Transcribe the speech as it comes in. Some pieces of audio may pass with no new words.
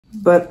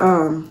But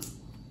I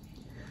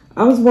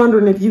was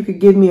wondering if you could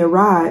give me a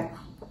ride.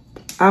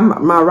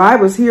 My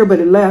ride was here, but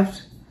it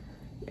left.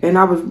 And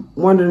I was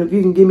wondering if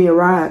you can give me a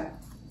ride.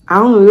 I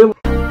only live.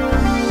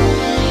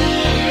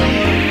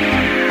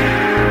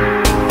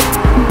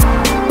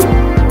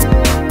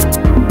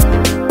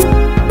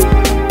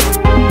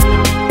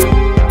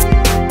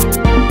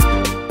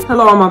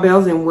 Hello all my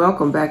bells and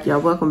welcome back,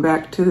 y'all. Welcome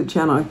back to the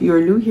channel. If you're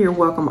new here,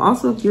 welcome.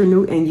 Also, if you're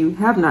new and you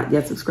have not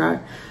yet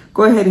subscribed,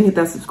 go ahead and hit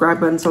that subscribe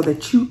button so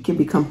that you can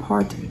become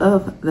part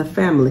of the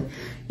family.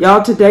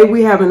 Y'all, today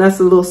we having us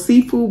a little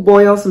seafood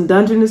boil, some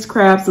Dungeness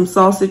crab, some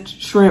sausage,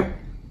 shrimp,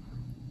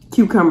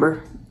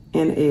 cucumber,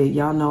 and egg.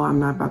 Y'all know I'm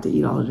not about to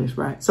eat all of this,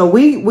 right? So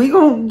we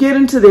gonna get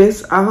into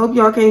this. I hope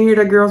y'all can't hear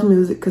that girl's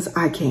music because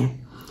I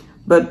can.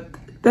 But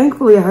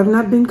thankfully, I have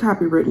not been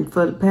copywritten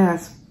for the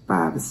past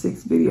 5 or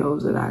 6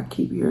 videos that I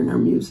keep hearing her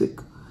music.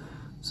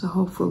 So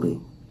hopefully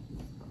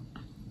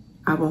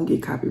I won't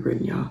get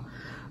copywritten, y'all.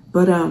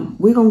 But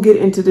we're gonna get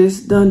into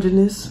this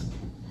Dungeness.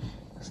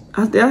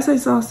 Did I say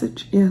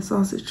sausage? Yeah,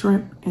 sausage,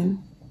 shrimp,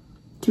 and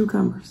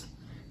cucumbers.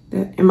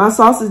 And my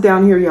sauce is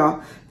down here,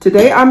 y'all.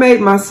 Today I made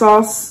my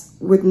sauce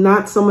with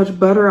not so much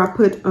butter. I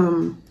put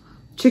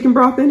chicken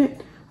broth in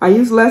it. I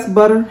use less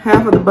butter,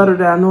 half of the butter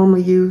that I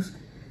normally use,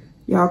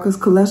 y'all, because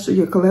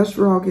your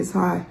cholesterol gets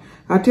high.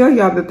 I tell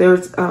y'all that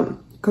there's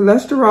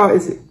cholesterol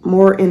is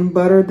more in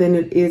butter than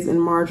it is in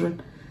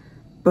margarine.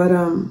 But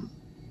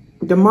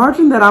the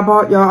margarine that I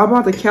bought, y'all, I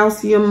bought the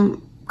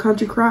calcium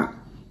country crock.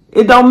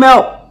 It don't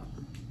melt.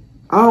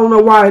 I don't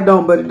know why it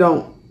don't, but it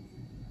don't.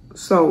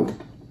 So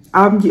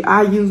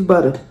I use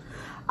butter.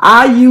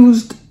 I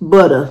used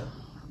butter.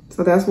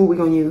 So that's what we're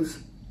gonna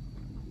use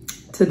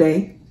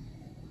today.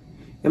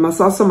 And my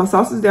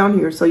sauce is down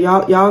here. So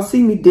y'all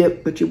see me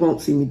dip, but you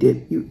won't see me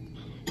dip.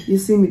 You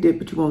see me dip,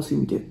 but you won't see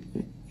me dip.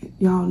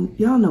 Y'all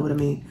know what I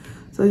mean.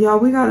 So y'all,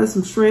 we got us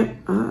some shrimp.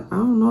 I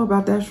don't know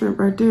about that shrimp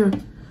right there.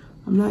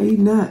 I'm not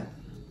eating that.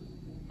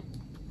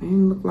 It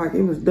didn't look like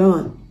it was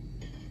done.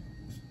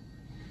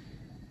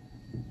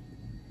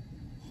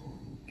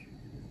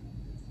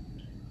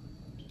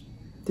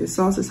 This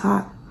sauce is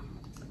hot.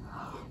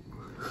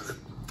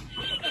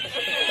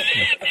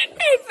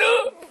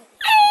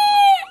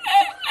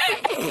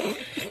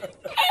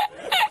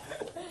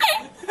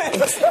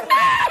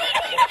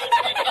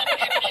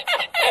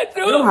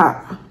 Real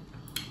hot.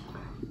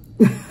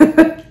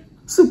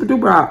 Super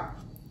duper hot.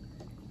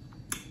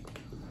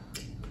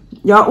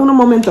 Y'all, uno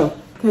momento.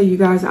 Okay, you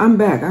guys, I'm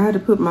back. I had to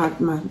put my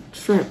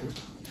shrimp.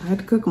 I had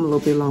to cook them a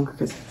little bit longer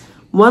because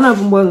one of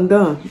them wasn't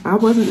done. I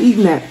wasn't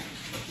eating that.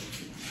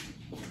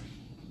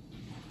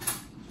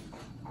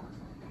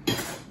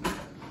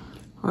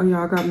 Oh,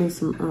 y'all got me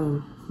some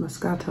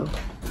Moscato.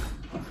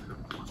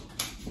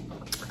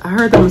 I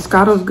heard that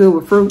Moscato's good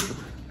with fruit.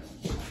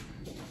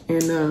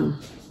 And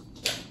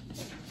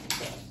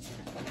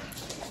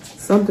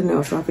something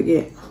else, I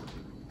forget.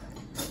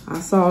 I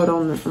saw it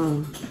on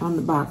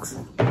the box.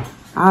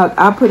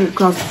 I put it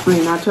across the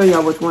screen. I'll tell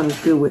y'all which one is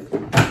good with.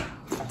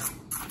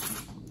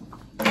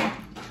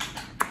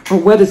 Or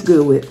what it's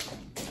good with.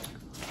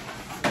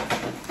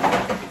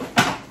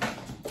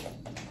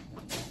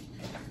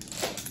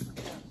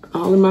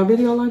 All in my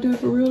video like that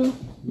for real though?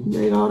 You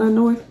made all that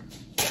noise?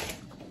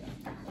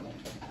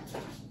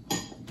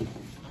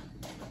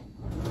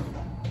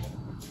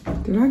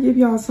 Did I give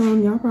y'all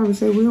some? Y'all probably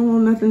say we don't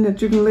want nothing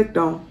that you can lick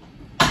on.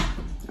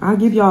 I'll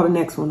give y'all the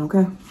next one,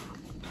 okay?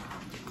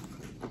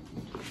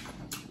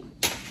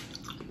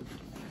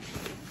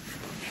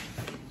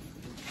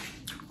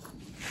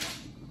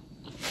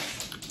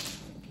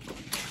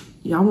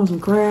 Y'all want some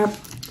crab?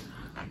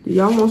 Do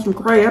y'all want some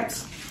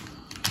crabs?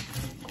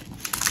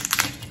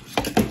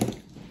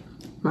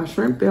 My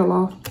shrimp fell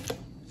off.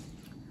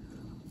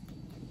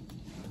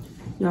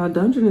 Y'all,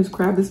 Dungeness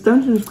crab. This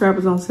Dungeness crab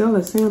is on sale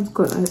at Sam's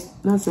Club.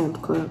 Not Sam's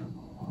Club.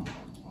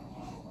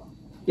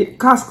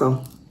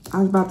 Costco. I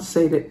was about to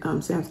say that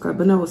Sam's Club,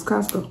 but no, it's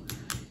Costco.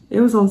 It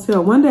was on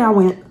sale. One day I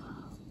went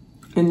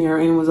in there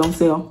and it was on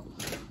sale.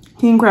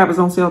 King crab was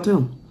on sale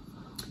too.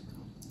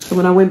 So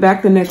when I went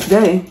back the next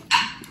day,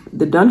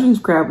 the Dungeness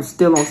crab was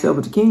still on sale,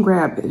 but the king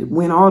crab, it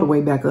went all the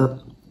way back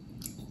up.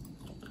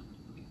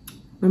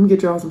 Let me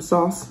get y'all some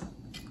sauce.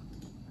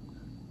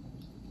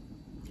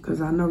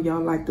 Because I know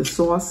y'all like the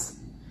sauce.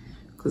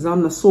 Because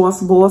I'm the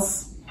sauce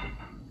boss.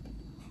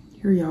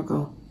 Here y'all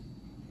go.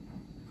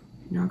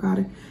 Y'all got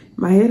it?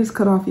 My head is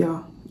cut off,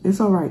 y'all.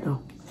 It's all right,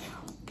 though.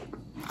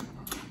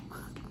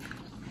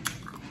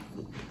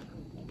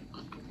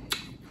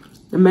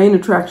 The main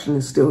attraction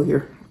is still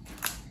here.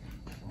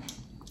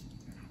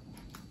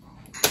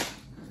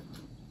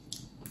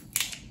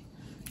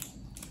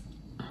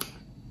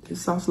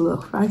 This sauce a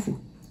little spicy.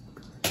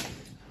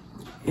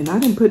 And I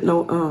didn't put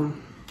no,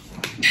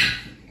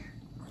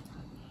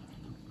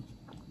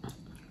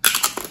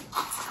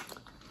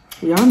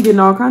 yeah, I'm getting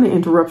all kind of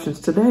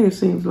interruptions today. It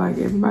seems like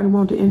everybody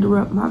wants to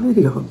interrupt my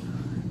video.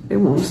 They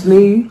want to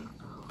sneeze,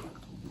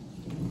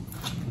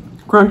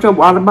 crunch up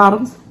water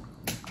bottles.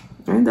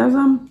 Ain't that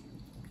something?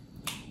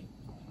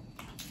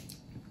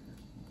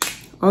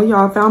 Oh,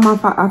 y'all,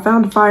 I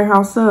found the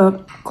Firehouse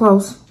sub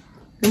close.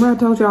 Remember I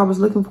told you I was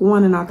looking for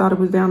one and I thought it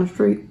was down the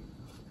street?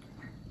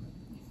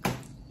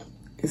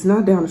 It's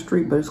not down the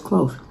street, but it's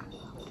close.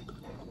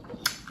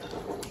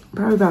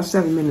 Probably about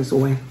 7 minutes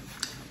away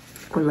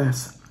or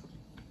less.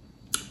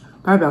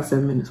 Probably about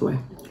 7 minutes away.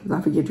 Because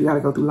I forget you got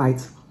to go through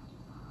lights.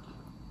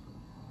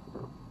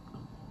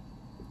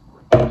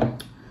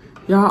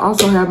 Y'all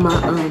also have my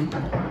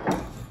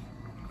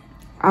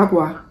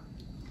agua.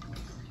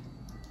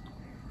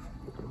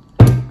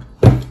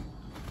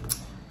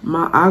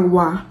 My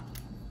agua.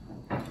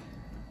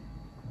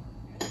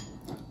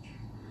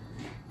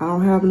 I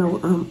don't have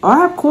no, I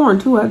have corn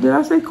too. Did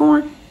I say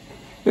corn?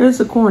 Here's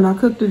the corn. I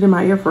cooked it in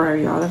my air fryer,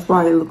 y'all. That's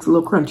why it looks a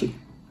little crunchy.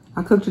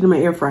 I cooked it in my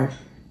air fryer.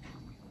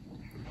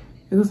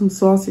 There was some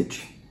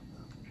sausage.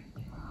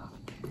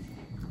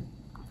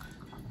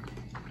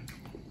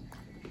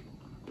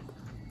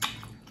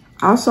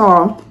 I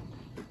saw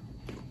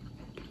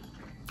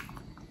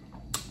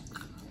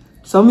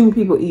so many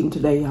people eating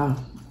today, y'all.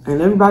 And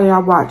everybody I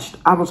watched,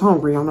 I was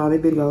hungry on all their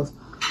videos.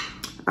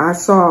 I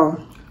saw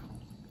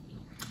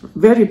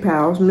Veggie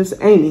Pals, Miss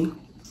Amy.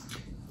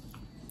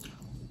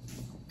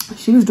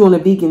 She was doing a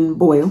vegan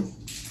boil.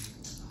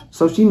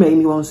 So she made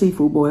me want a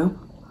seafood boil.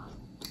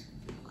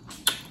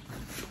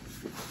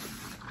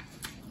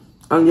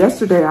 And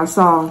yesterday I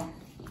saw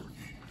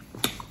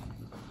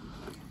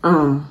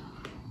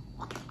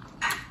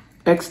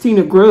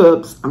Xtina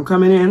Grubbs. I'm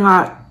coming in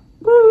hot.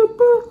 Boop,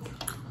 boop.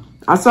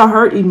 I saw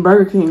her eating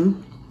Burger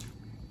King.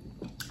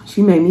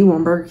 She made me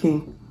want Burger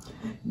King.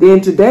 Then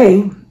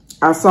today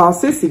I saw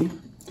Sissy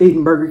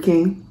eating Burger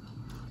King.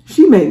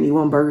 She made me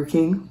want Burger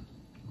King.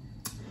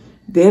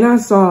 Then I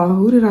saw,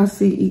 who did I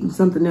see eating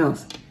something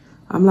else?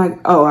 I'm like,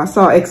 oh, I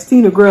saw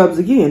Xtina Grubbs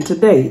again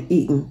today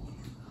eating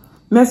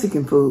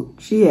Mexican food.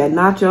 She had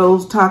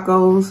nachos,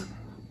 tacos,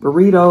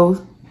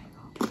 burritos.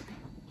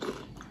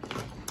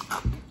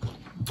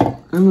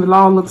 And it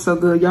all looks so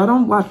good. Y'all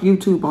don't watch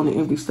YouTube on an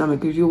empty stomach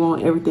because you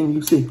want everything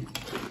you see.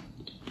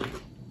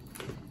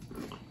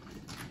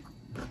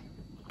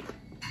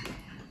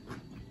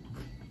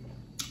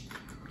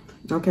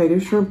 Okay,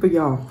 this shrimp for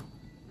y'all.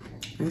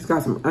 It's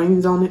got some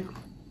onions on it.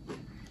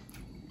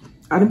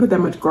 I didn't put that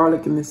much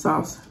garlic in this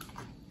sauce.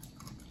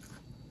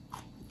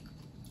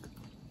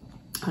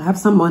 I have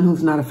someone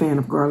who's not a fan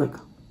of garlic.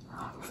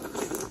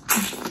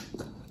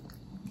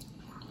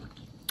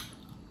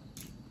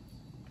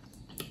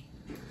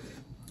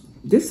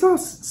 This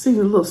sauce seems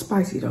a little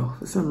spicy though,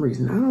 for some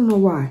reason. I don't know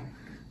why.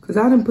 Because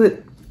I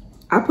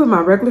put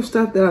my regular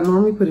stuff that I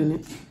normally put in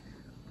it.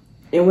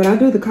 And when I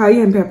do the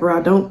cayenne pepper,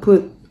 I don't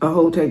put a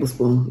whole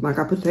tablespoon. Like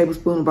I put a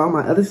tablespoon of all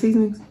my other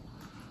seasonings.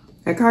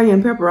 That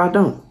cayenne pepper, I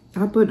don't.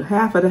 I put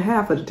half of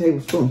the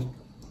tablespoon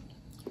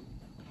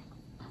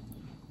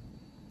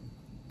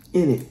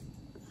in it.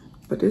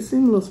 But this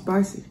seems a little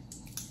spicy.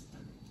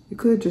 It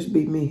could just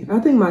be me. I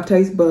think my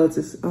taste buds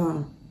is,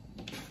 I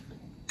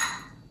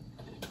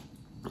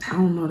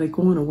don't know, they're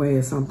going away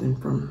or something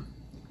from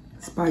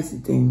spicy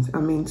things. I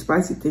mean,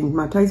 spicy things.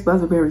 My taste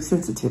buds are very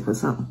sensitive or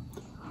something.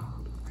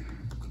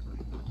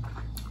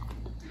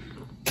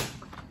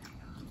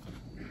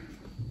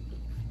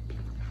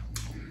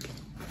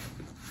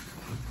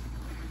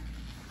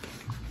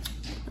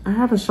 I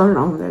have a shirt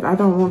on that I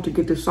don't want to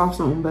get the sauce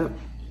on, but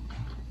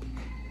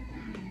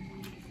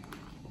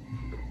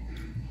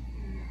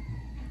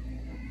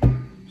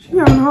she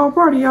having a whole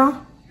party,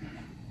 y'all.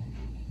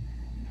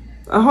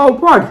 A whole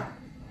party.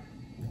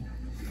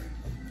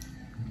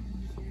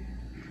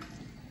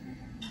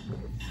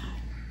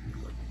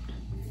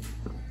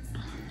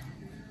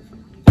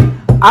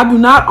 I do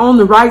not own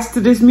the rights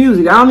to this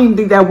music. I don't even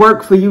think that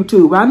works for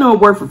YouTube. I know it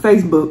worked for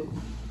Facebook,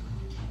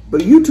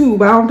 but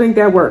YouTube, I don't think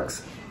that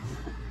works.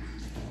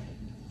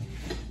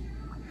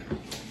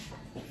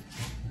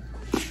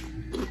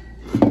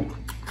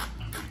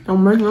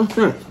 Don't make no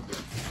sense.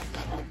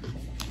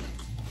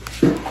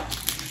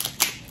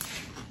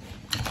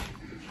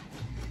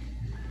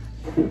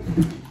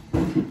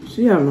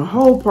 She having a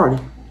whole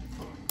party.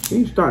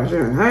 She started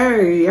saying,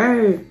 hey,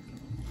 hey.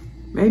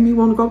 Made me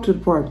want to go to the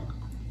party.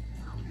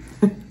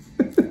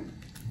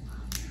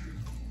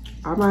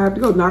 I might have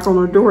to go knock on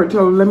her door and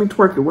tell her, let me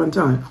twerk it one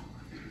time.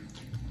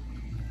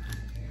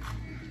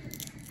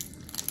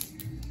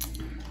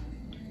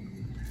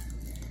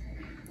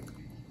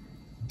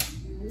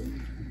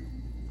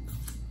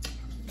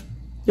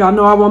 Y'all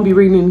know I won't be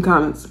reading any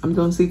comments. I'm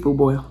doing seafood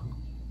boil.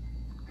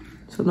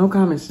 So no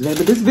comments today.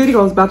 But this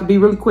video is about to be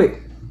really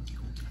quick.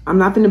 I'm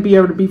not going to be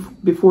able to be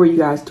before you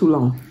guys too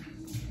long.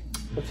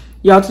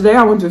 Y'all, today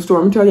I went to the store.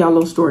 I'm going to tell y'all a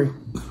little story.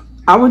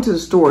 I went to the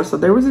store. So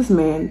there was this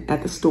man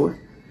at the store.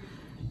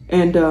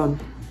 And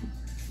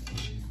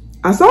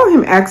I saw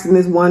him asking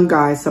this one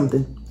guy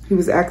something. He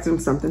was asking him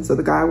something. So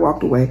the guy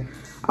walked away.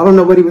 I don't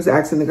know what he was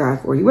asking the guy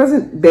for. He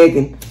wasn't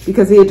begging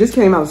because he had just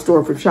came out of the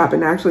store for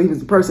shopping. Actually, he was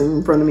the person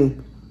in front of me.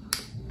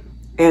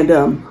 And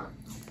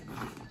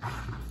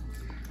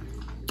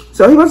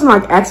so he wasn't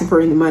like asking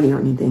for any money or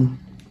anything.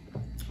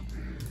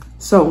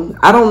 So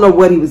I don't know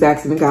what he was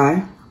asking the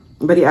guy.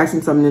 But he asked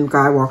him something and the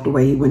guy walked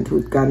away. He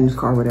got in his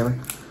car, whatever.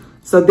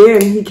 So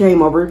then he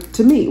came over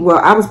to me. Well,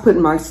 I was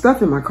putting my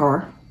stuff in my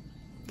car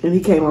and he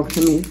came over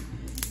to me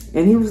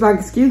and he was like,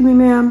 excuse me,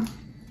 ma'am.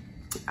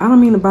 I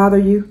don't mean to bother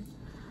you,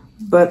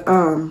 but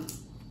I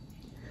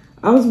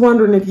was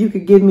wondering if you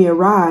could give me a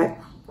ride.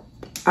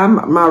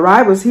 My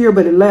ride was here,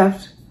 but it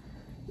left.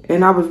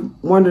 And I was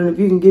wondering if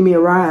you can give me a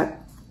ride.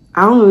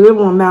 I only live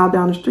 1 mile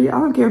down the street. I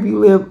don't care if you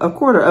live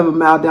 1/4 of a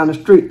mile down the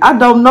street. I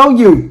don't know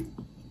you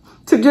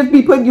to just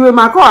be putting you in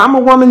my car. I'm a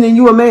woman and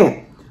you a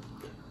man.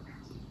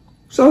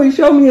 So he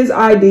showed me his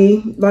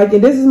ID. Like,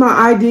 and this is my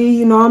ID.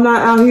 You know, I'm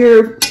not out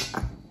here.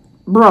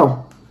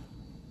 Bro,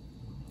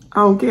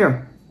 I don't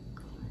care.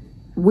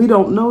 We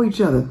don't know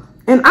each other.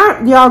 And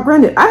y'all,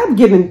 granted, I have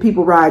given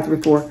people rides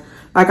before.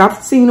 Like,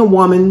 I've seen a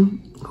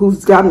woman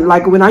who's gotten,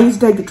 like, when I used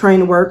to take the train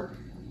to work,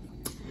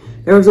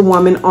 there was a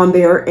woman on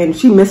there and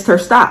she missed her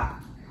stop.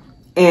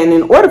 And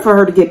in order for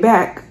her to get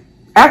back,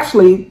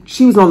 actually,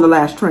 she was on the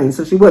last train,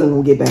 so she wasn't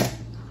going to get back.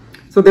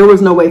 So there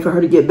was no way for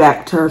her to get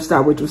back to her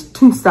stop, which was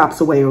 2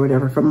 stops away or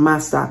whatever from my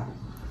stop.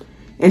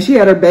 And she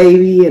had her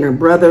baby and her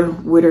brother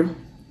with her.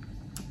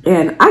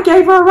 And I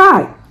gave her a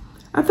ride.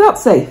 I felt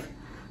safe.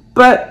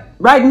 But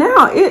right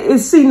now, it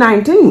is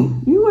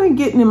C-19. You ain't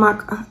getting in my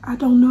car. I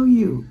don't know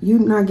you. You're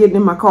not getting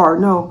in my car.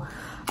 No.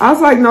 I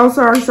was like, no,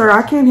 sorry, sir.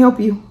 I can't help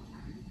you.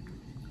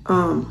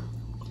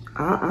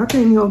 I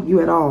can't help you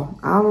at all.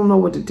 I don't know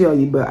what to tell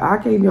you, but I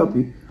can't help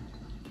you.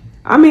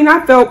 I mean,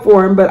 I felt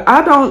for him, but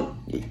I don't,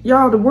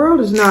 y'all, the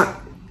world is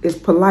not as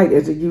polite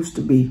as it used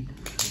to be.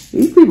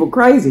 These people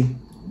crazy.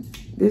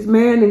 This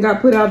man then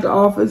got put out the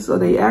office, so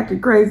they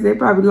acted crazy. They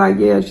probably like,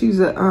 yeah,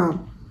 she's a,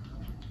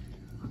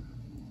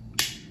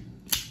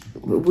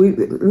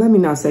 let me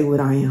not say what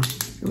I am.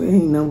 It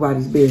ain't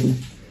nobody's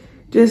business.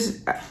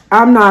 Just,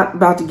 I'm not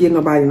about to give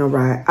nobody no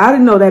ride. I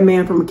didn't know that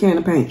man from a can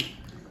of paint.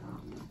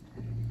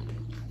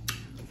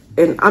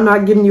 And I'm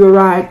not giving you a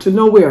ride to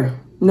nowhere.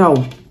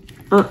 No.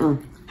 I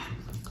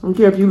don't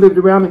care if you lived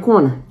around the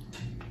corner.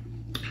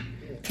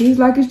 He's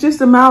like, it's just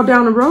a mile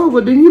down the road.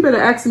 But then you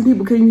better ask some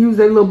people, can you use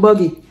that little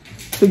buggy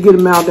to get a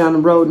mile down the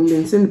road and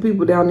then send the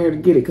people down there to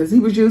get it? Because he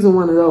was using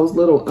one of those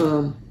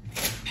little,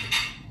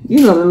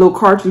 you know, the little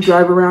carts you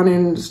drive around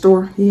in the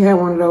store. He had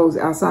one of those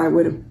outside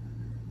with him.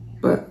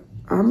 But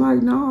I'm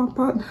like, no,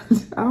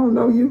 I don't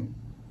know you.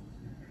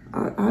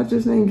 I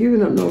just ain't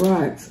giving up no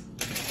rides.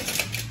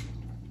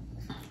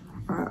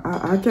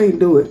 I can't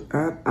do it.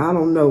 I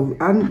don't know.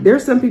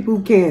 There's some people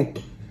who can.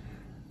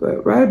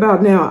 But right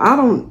about now,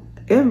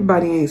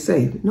 everybody ain't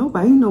safe. Ain't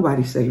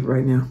nobody safe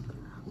right now.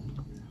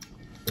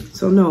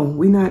 So no,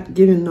 we not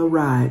giving no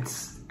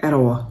rides at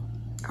all.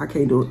 I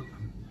can't do it.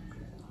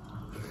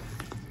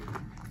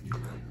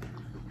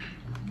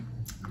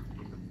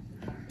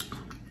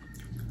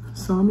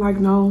 So I'm like,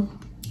 no,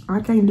 I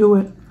can't do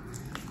it.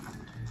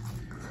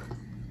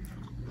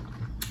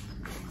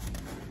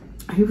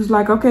 He was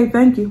like, okay,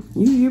 thank you.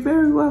 You're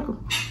very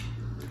welcome.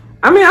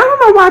 I mean, I don't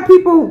know why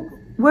people,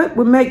 what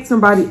would make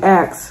somebody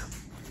ask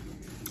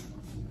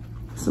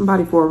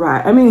somebody for a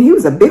ride? I mean, he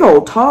was a big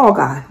old tall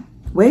guy,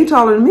 way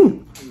taller than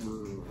me.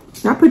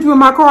 I put you in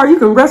my car, you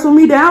can wrestle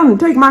me down and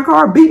take my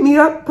car, beat me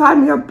up, tie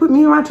me up, put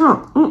me in my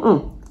trunk.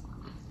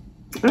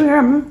 I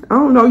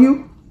don't know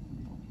you.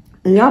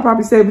 And y'all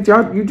probably said, but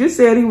y'all, you just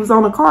said he was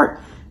on a cart.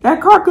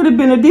 That cart could have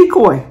been a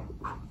decoy.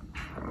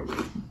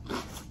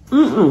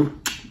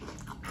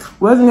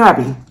 Wasn't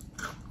happy.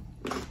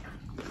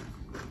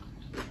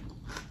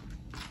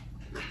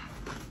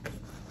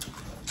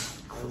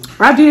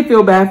 I did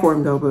feel bad for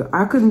him though, but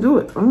I couldn't do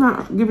it. I'm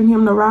not giving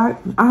him no ride.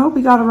 I hope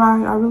he got a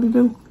ride. I really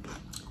do.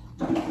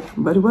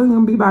 But it wasn't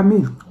gonna be by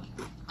me.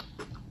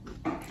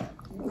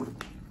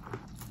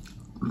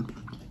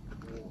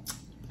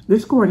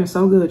 This corn is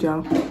so good,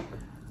 y'all.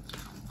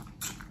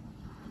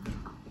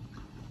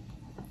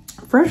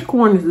 Fresh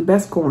corn is the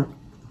best corn.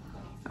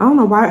 I don't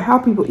know how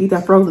people eat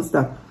that frozen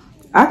stuff.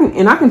 I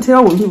can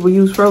tell when people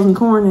use frozen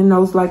corn in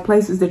those like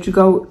places that you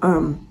go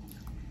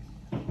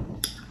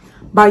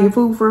buy your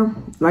food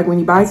from. Like when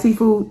you buy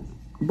seafood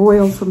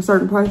boils from a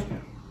certain place.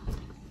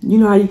 You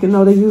know how you can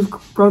know they use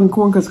frozen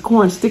corn because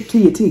corn stick to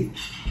your teeth.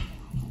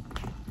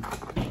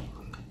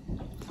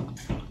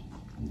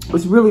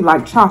 It's really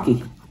like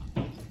chalky.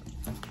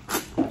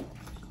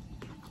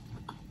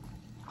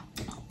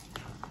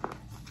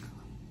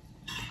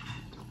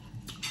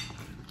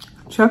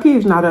 Chucky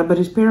is not up, but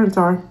his parents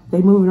are.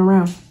 They moving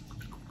around.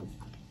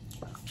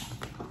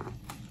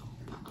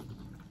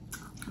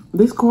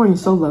 This corn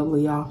is so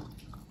lovely, y'all.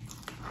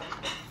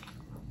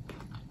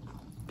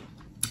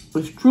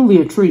 It's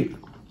truly a treat.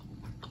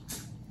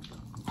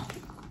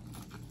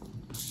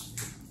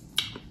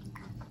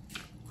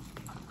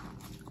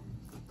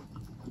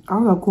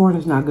 Although corn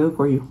is not good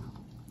for you,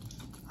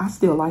 I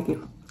still like it.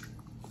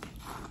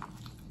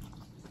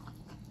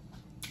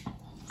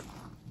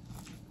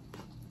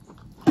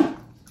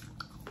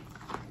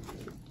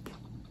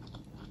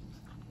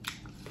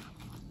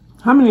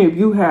 How many of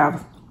you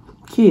have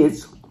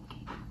kids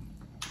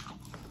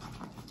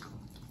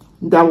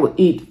that will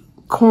eat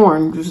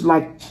corn just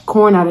like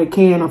corn out of a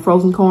can or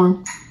frozen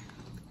corn,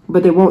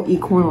 but they won't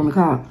eat corn on the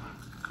cob.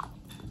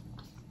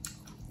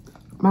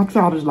 My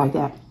child is like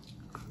that.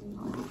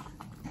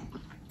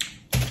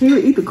 He'll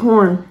eat the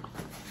corn.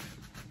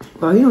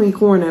 Well, he don't eat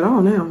corn at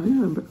all now. He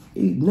don't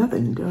eat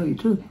nothing, to tell you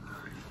the truth.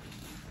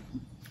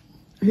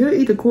 He'll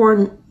eat the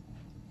corn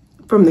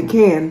from the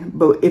can,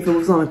 but if it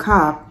was on a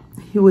cob,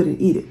 he wouldn't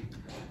eat it.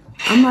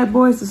 I'm like,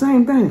 boy, it's the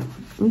same thing.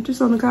 It's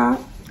just on the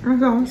cob. I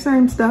go,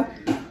 same stuff.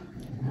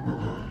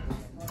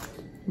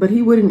 But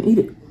he wouldn't eat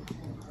it.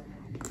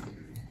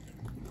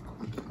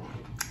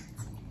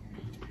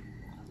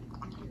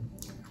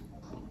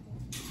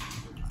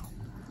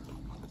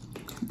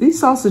 These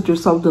sausages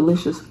are so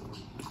delicious.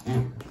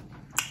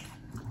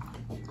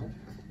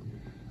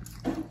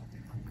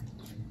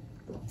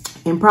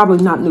 And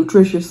probably not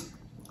nutritious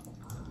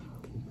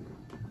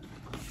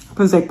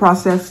because they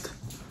processed.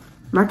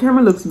 My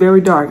camera looks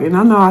very dark, and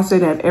I know I say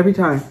that every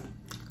time.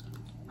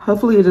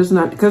 Hopefully it does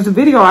not, because the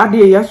video I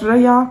did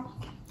yesterday, y'all,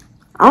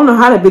 I don't know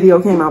how that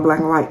video came out black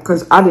and white,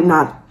 because I did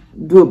not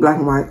do it black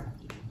and white.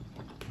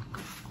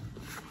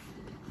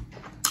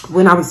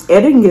 When I was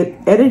editing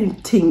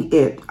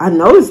it, I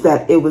noticed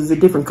that it was a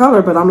different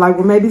color, but I'm like,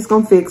 well, maybe it's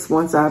gonna fix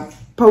once I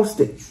post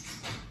it.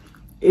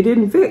 It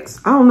didn't fix.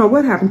 I don't know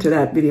what happened to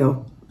that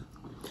video.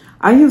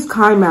 I used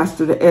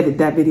KineMaster to edit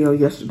that video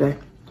yesterday.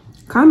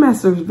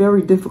 KineMaster is a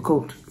very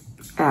difficult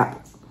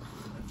app.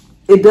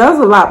 It does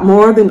a lot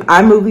more than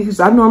iMovie,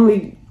 because I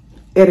normally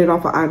edit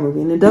off of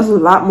iMovie, and it does a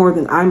lot more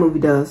than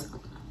iMovie does.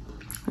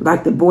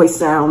 Like the voice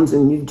sounds,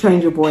 and you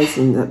change your voice,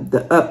 and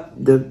the up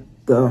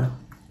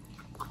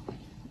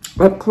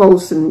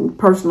close and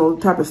personal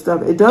type of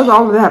stuff. It does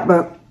all of that,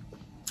 but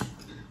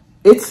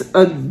it's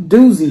a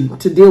doozy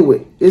to deal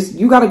with.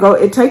 You gotta go.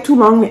 It takes too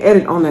long to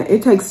edit on that.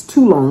 It takes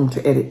too long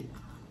to edit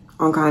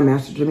on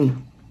KineMaster to me.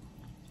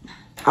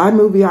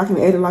 iMovie, I can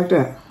edit like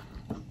that.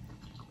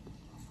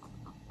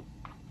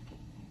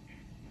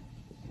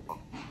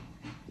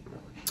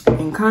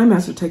 And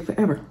KineMaster take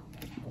forever.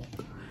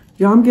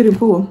 Y'all, I'm getting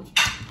full,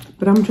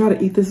 but I'm gonna try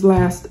to eat this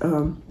last.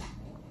 Oh,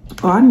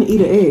 I didn't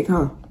eat an egg,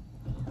 huh?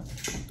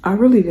 I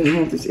really didn't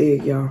want this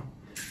egg, y'all.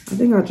 I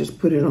think I'll just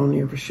put it on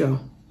there for show.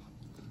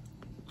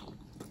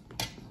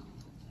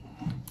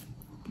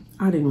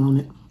 I didn't want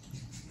it.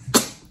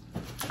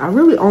 I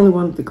really only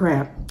wanted the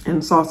crab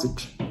and the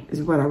sausage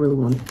is what I really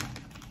wanted.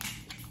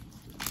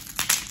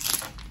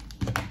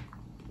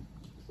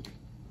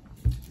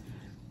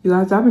 You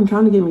guys, I've been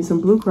trying to get me some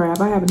blue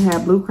crab. I haven't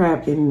had blue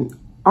crab in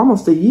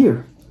almost a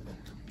year.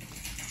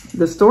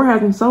 The store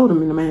hasn't sold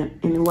them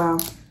in a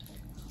while.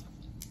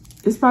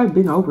 It's probably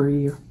been over a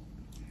year.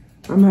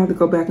 I'm gonna have to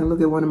go back and look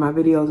at one of my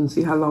videos and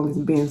see how long it's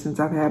been since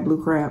I've had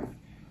blue crab.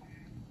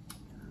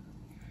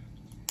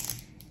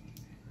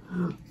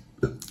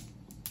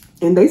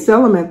 And they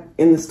sell them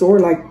in the store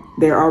like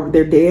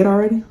they're dead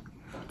already.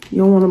 You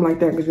don't want them like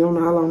that because you don't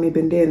know how long they've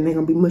been dead, and they're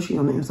gonna be mushy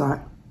on the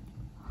inside.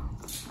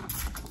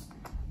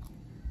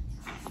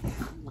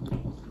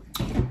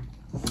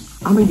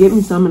 I'm gonna get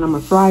me some, and I'm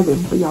gonna fry them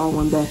for y'all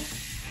one day.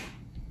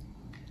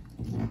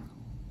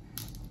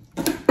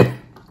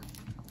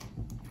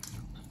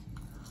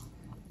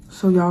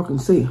 So y'all can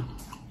see.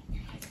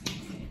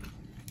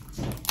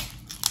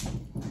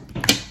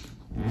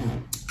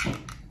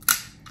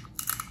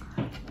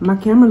 My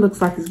camera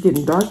looks like it's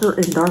getting darker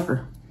and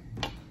darker.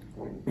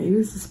 Maybe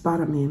it's the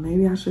spot I'm in.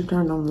 Maybe I should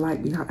turn on the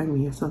light behind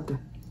me or something.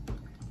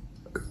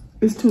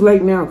 It's too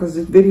late now because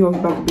this video is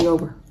about to be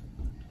over.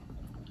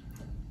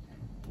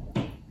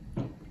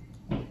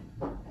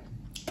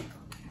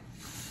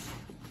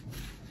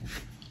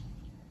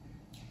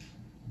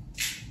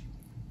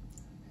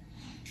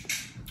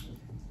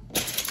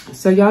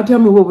 So y'all tell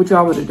me what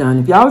y'all would have done.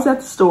 If y'all was at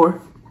the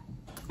store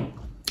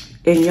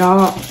and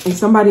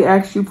somebody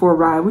asked you for a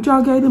ride, would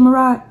y'all give them a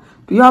ride?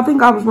 Do y'all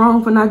think I was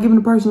wrong for not giving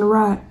the person a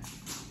ride?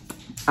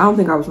 I don't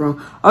think I was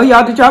wrong. Oh,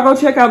 y'all, did y'all go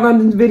check out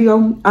Lundin's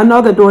video? I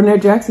know that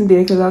Dornette Jackson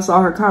did because I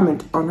saw her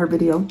comment on her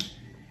video.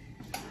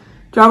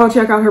 Did y'all go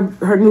check out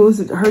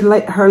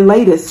her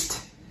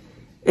latest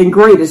and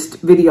greatest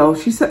video?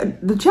 She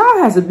said the child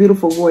has a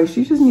beautiful voice.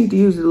 She just needs to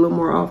use it a little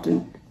more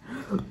often.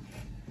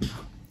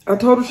 I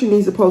told her she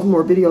needs to post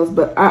more videos,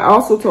 but I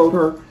also told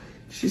her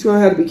she's going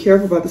to have to be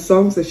careful about the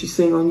songs that she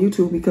sings on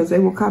YouTube because they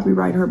will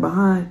copyright her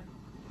behind.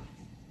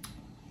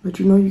 But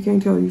you know you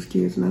can't tell these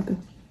kids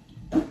nothing.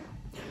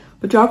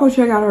 But y'all go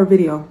check out her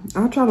video.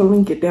 I'll try to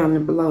link it down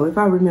there below. If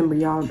I remember,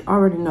 y'all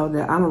already know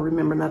that I don't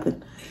remember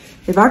nothing.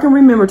 If I can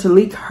remember to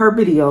link her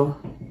video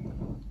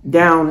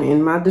down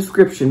in my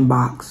description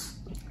box,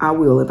 I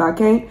will. If I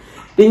can't,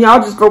 then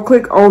y'all just go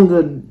click on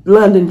the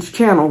Lundin's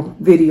channel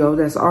video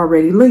that's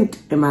already linked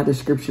in my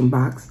description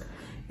box.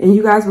 And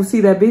you guys will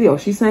see that video.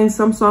 She sang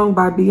some song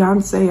by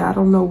Beyonce. I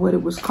don't know what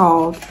it was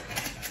called,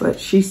 but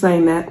she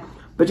sang that.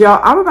 But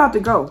y'all, I'm about to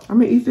go. I'm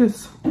gonna eat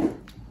this.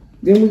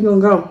 Then we're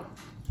gonna go.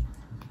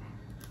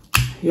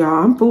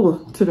 Y'all, I'm full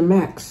to the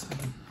max.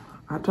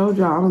 I told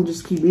y'all I'm gonna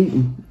just keep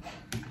eating.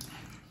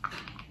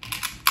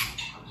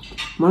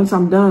 Once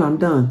I'm done, I'm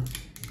done.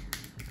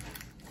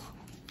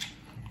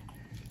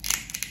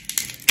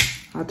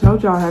 I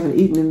told y'all I haven't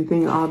eaten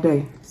anything all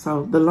day.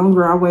 So the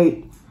longer I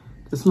wait,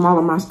 the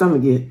smaller my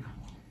stomach get.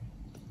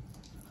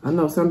 I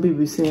know some people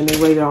be saying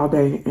they waited all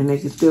day and they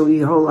can still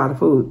eat a whole lot of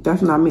food.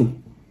 That's not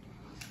me.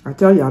 I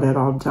tell y'all that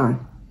all the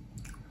time.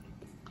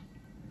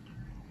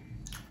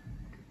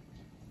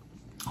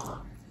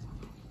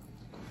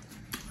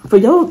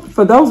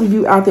 For those of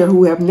you out there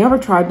who have never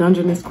tried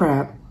Dungeness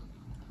crab,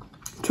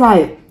 try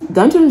it.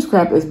 Dungeness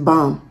crab is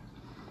bomb.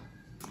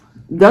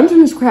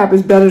 Dungeness crab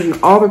is better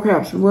than all the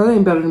crabs. Well, it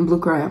ain't better than blue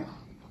crab.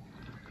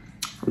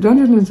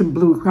 Dungeness and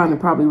blue crab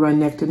probably run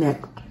neck to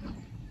neck.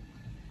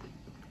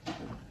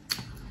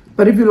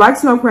 But if you like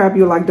snow crab,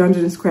 you'll like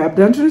Dungeness crab.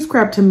 Dungeness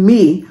crab, to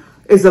me,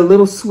 is a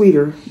little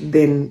sweeter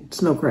than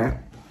snow crab.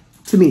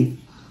 To me.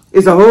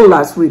 It's a whole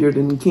lot sweeter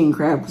than king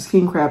crab. Because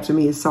king crab, to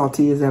me, is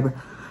salty as ever.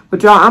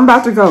 But y'all, I'm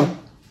about to go.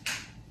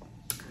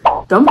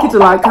 Don't forget to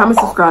like, comment,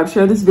 subscribe,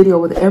 share this video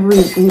with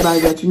anybody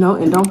that you know.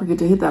 And don't forget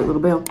to hit that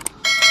little bell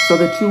so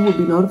that you will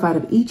be notified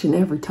of each and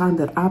every time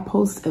that I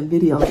post a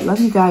video. Love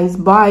you guys.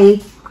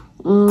 Bye.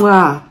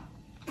 Mwah.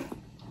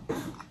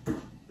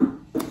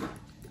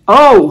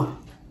 Oh,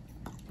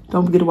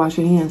 don't forget to wash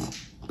your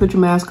hands. Put your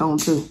mask on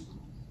too.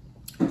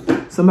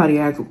 Somebody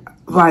asked,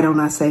 why don't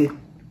I say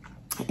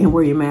and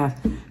wear your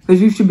mask?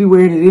 Because you should be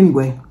wearing it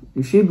anyway.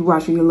 You should be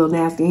washing your little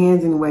nasty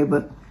hands anyway,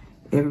 but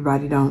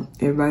everybody don't.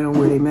 Everybody don't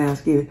wear their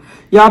mask either.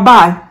 Y'all,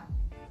 bye.